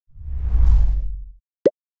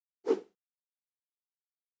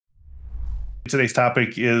Today's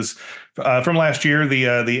topic is from last year. The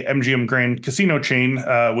MGM Grand Casino chain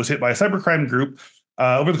was hit by a cybercrime group.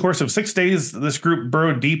 Over the course of 6 days, this group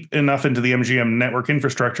burrowed deep enough into the MGM network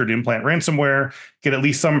infrastructure to implant ransomware, get at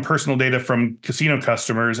least some personal data from casino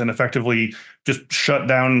customers, and effectively just shut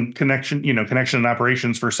down connection and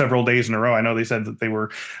operations for several days in a row. I know they said that they were,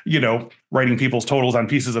 writing people's totals on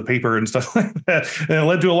pieces of paper and stuff like that. And it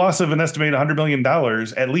led to a loss of an estimated $100 million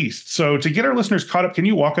at least. So to get our listeners caught up, can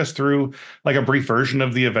you walk us through like a brief version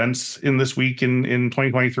of the events in this week in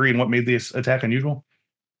 2023 and what made this attack unusual?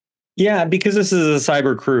 Yeah, because this is a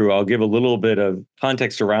cyber crew, I'll give a little bit of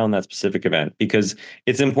context around that specific event because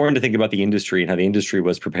it's important to think about the industry and how the industry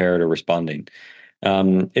was prepared or responding.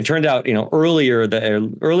 It turned out, earlier in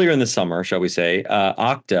the summer, shall we say,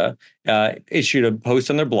 Okta issued a post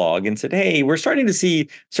on their blog and said, "Hey, we're starting to see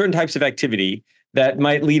certain types of activity that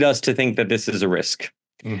might lead us to think that this is a risk."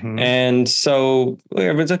 Mm-hmm. And so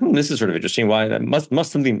everyone's like, "This is sort of interesting. Why that must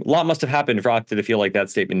a lot must have happened for Okta to feel like that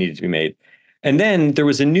statement needed to be made." And then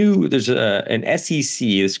there's an SEC,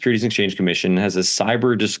 the Securities and Exchange Commission, has a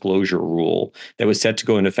cyber disclosure rule that was set to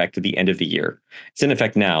go into effect at the end of the year. It's in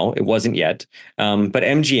effect now. It wasn't yet. But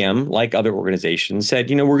MGM, like other organizations, said,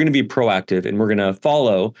 we're going to be proactive and we're going to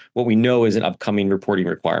follow what we know is an upcoming reporting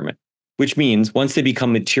requirement. Which means once they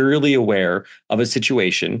become materially aware of a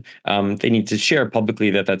situation, they need to share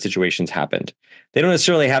publicly that situation's happened. They don't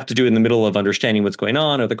necessarily have to do it in the middle of understanding what's going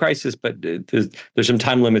on or the crisis, but there's some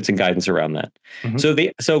time limits and guidance around that. Mm-hmm.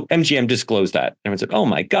 So MGM disclosed that. Everyone said, "Oh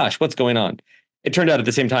my gosh, what's going on?" It turned out at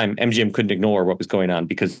the same time, MGM couldn't ignore what was going on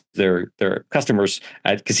because their customers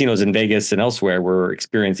at casinos in Vegas and elsewhere were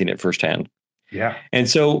experiencing it firsthand. Yeah. And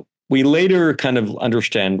so we later kind of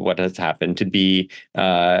understand what has happened to be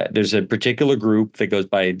there's a particular group that goes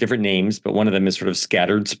by different names, but one of them is sort of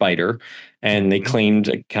Scattered Spider, and they claimed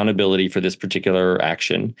accountability for this particular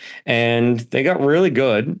action. And they got really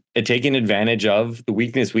good at taking advantage of the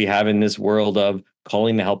weakness we have in this world of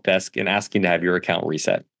calling the help desk and asking to have your account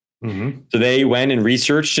reset. Mm-hmm. So they went and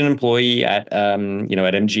researched an employee at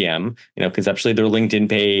MGM, conceptually their LinkedIn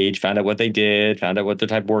page, found out what they did, found out what the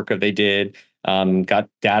type of work they did, got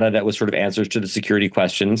data that was sort of answers to the security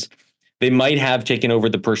questions. They might have taken over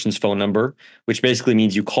the person's phone number, which basically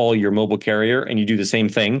means you call your mobile carrier and you do the same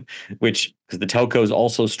thing, which because the telcos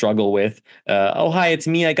also struggle with, "Oh, hi, it's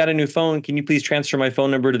me. I got a new phone. Can you please transfer my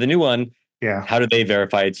phone number to the new one?" Yeah. How do they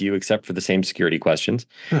verify it's you except for the same security questions?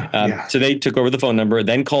 Yeah. So they took over the phone number,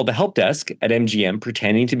 then called the help desk at MGM,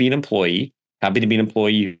 pretending to be an employee, happy to be an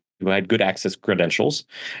employee who had good access credentials.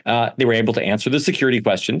 They were able to answer the security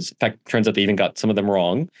questions. In fact, turns out they even got some of them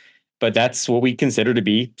wrong. But that's what we consider to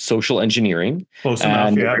be social engineering. Close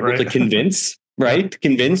enough, yeah, right. To convince, right? Yeah.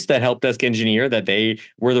 Convince that help desk engineer that they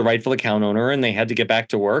were the rightful account owner and they had to get back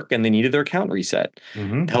to work and they needed their account reset.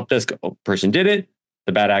 Mm-hmm. The help desk person did it.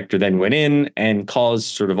 The bad actor then went in and caused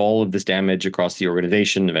sort of all of this damage across the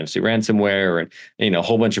organization, eventually ransomware and a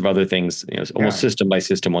whole bunch of other things, almost system by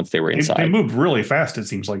system once they were inside. They moved really fast, it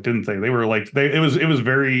seems like, didn't they? They were like it was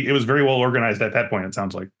very well organized at that point, it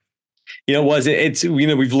sounds like.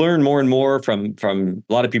 We've learned more and more from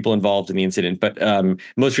a lot of people involved in the incident, but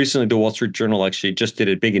most recently the Wall Street Journal actually just did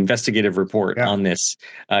a big investigative report on this,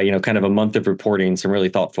 kind of a month of reporting, some really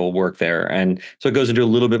thoughtful work there. And so it goes into a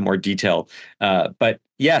little bit more detail. But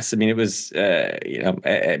yes, it was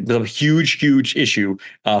a huge issue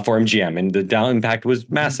for MGM, and the down impact was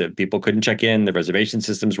massive. People couldn't check in, the reservation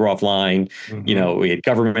systems were offline. Mm-hmm. We had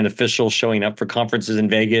government officials showing up for conferences in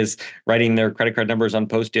Vegas, writing their credit card numbers on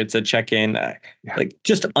Post-its at check-in, like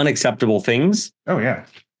just unacceptable things. Oh yeah.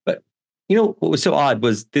 But what was so odd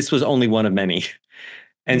was this was only one of many.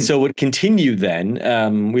 And so what continued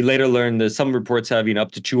then, we later learned that some reports have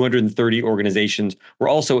up to 230 organizations were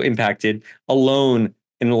also impacted alone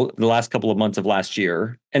in the last couple of months of last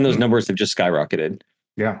year. And those numbers have just skyrocketed.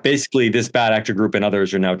 Yeah. Basically, this bad actor group and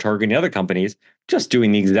others are now targeting other companies, just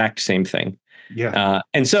doing the exact same thing. Yeah.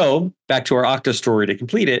 And so back to our Okta story to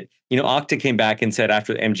complete it, Okta came back and said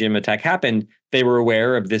after the MGM attack happened, they were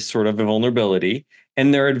aware of this sort of a vulnerability.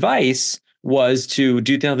 And their advice was to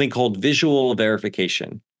do something called visual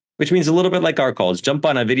verification, which means a little bit like our calls. Jump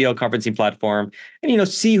on a video conferencing platform and,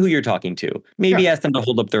 see who you're talking to. Maybe ask them to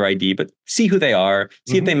hold up their ID, but see who they are.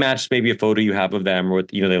 See if they match maybe a photo you have of them or what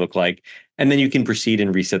they look like. And then you can proceed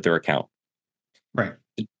and reset their account. Right.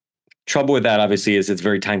 The trouble with that, obviously, is it's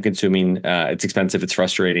very time consuming. It's expensive. It's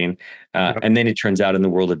frustrating. And then it turns out in the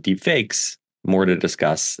world of deep fakes, more to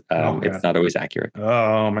discuss. It's not always accurate.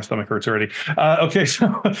 Oh, my stomach hurts already. Okay,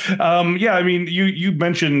 so you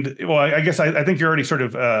mentioned. Well, I guess I think you're already sort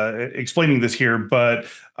of explaining this here, but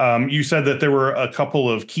you said that there were a couple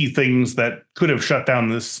of key things that could have shut down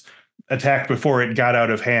this attack before it got out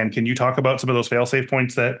of hand. Can you talk about some of those fail-safe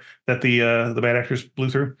points that the bad actors blew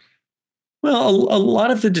through? Well, a lot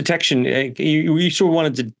of the detection, you sort of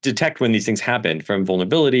wanted to detect when these things happen from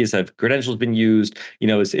vulnerabilities. Have credentials been used?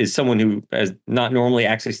 Is someone who has not normally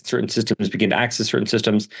accessed certain systems begin to access certain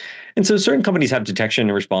systems? And so certain companies have detection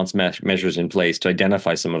and response measures in place to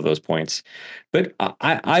identify some of those points. But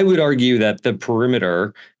I would argue that the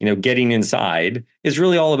perimeter, getting inside, is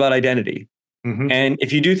really all about identity. Mm-hmm. And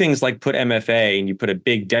if you do things like put MFA and you put a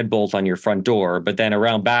big deadbolt on your front door, but then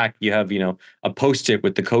around back you have, a post-it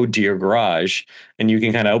with the code to your garage, and you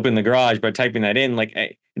can kind of open the garage by typing that in, like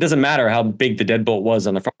it doesn't matter how big the deadbolt was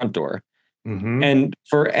on the front door. Mm-hmm. And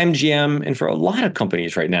for MGM and for a lot of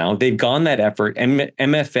companies right now, they've gone that effort.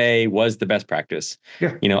 MFA was the best practice.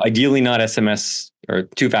 Yeah. Ideally not SMS or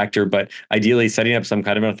two-factor, but ideally setting up some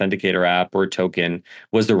kind of an authenticator app or token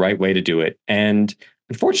was the right way to do it. And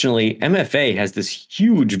unfortunately, MFA has this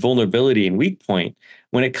huge vulnerability and weak point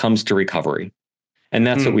when it comes to recovery. And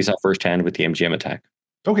that's what we saw firsthand with the MGM attack.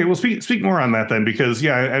 Okay, well, speak more on that then, because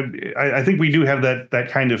I think we do have that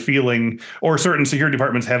kind of feeling, or certain security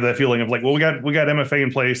departments have that feeling of like, well, we got MFA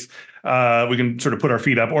in place, we can sort of put our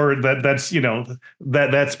feet up, or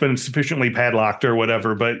that's been sufficiently padlocked or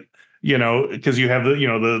whatever. But because you have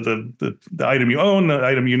the item you own, the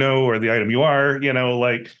item or the item you are,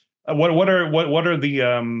 like. What are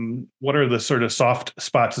the sort of soft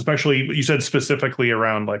spots, especially you said specifically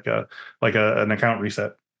around an account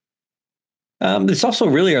reset? It's also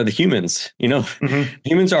really are the humans. Mm-hmm.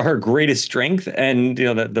 Humans are our greatest strength, and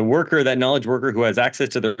the worker, that knowledge worker who has access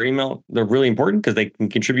to their email, they're really important because they can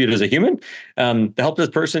contribute as a human. The help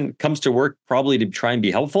desk person comes to work probably to try and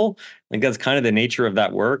be helpful. I think that's kind of the nature of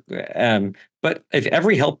that work. But if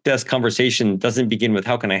every help desk conversation doesn't begin with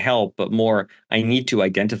 "How can I help?" but more "I need to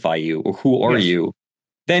identify you" or "Who are you?"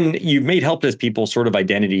 then you've made help desk people sort of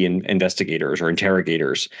identity investigators or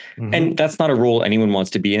interrogators. Mm-hmm. And that's not a role anyone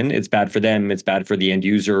wants to be in. It's bad for them. It's bad for the end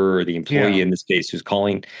user or the employee in this case who's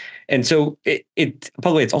calling. And so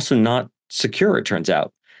probably it's also not secure, it turns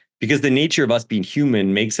out, because the nature of us being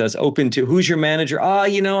human makes us open to who's your manager.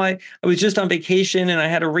 I was just on vacation and I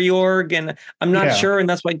had a reorg and I'm not sure. And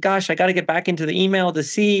that's why, gosh, I got to get back into the email to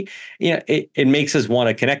see, it makes us want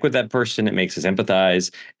to connect with that person. It makes us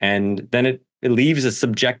empathize. And then it leaves a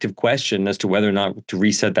subjective question as to whether or not to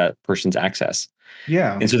reset that person's access.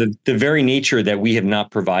 Yeah. And so the very nature that we have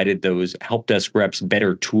not provided those help desk reps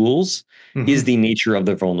better tools is the nature of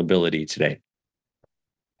the vulnerability today.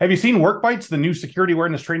 Have you seen Work Bites, the new security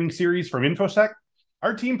awareness training series from Infosec?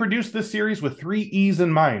 Our team produced this series with 3 E's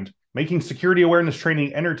in mind, making security awareness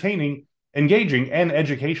training entertaining, engaging, and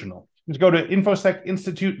educational. Just go to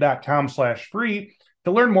infosecinstitute.com/free to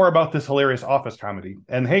learn more about this hilarious office comedy.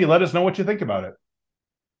 And hey, let us know what you think about it.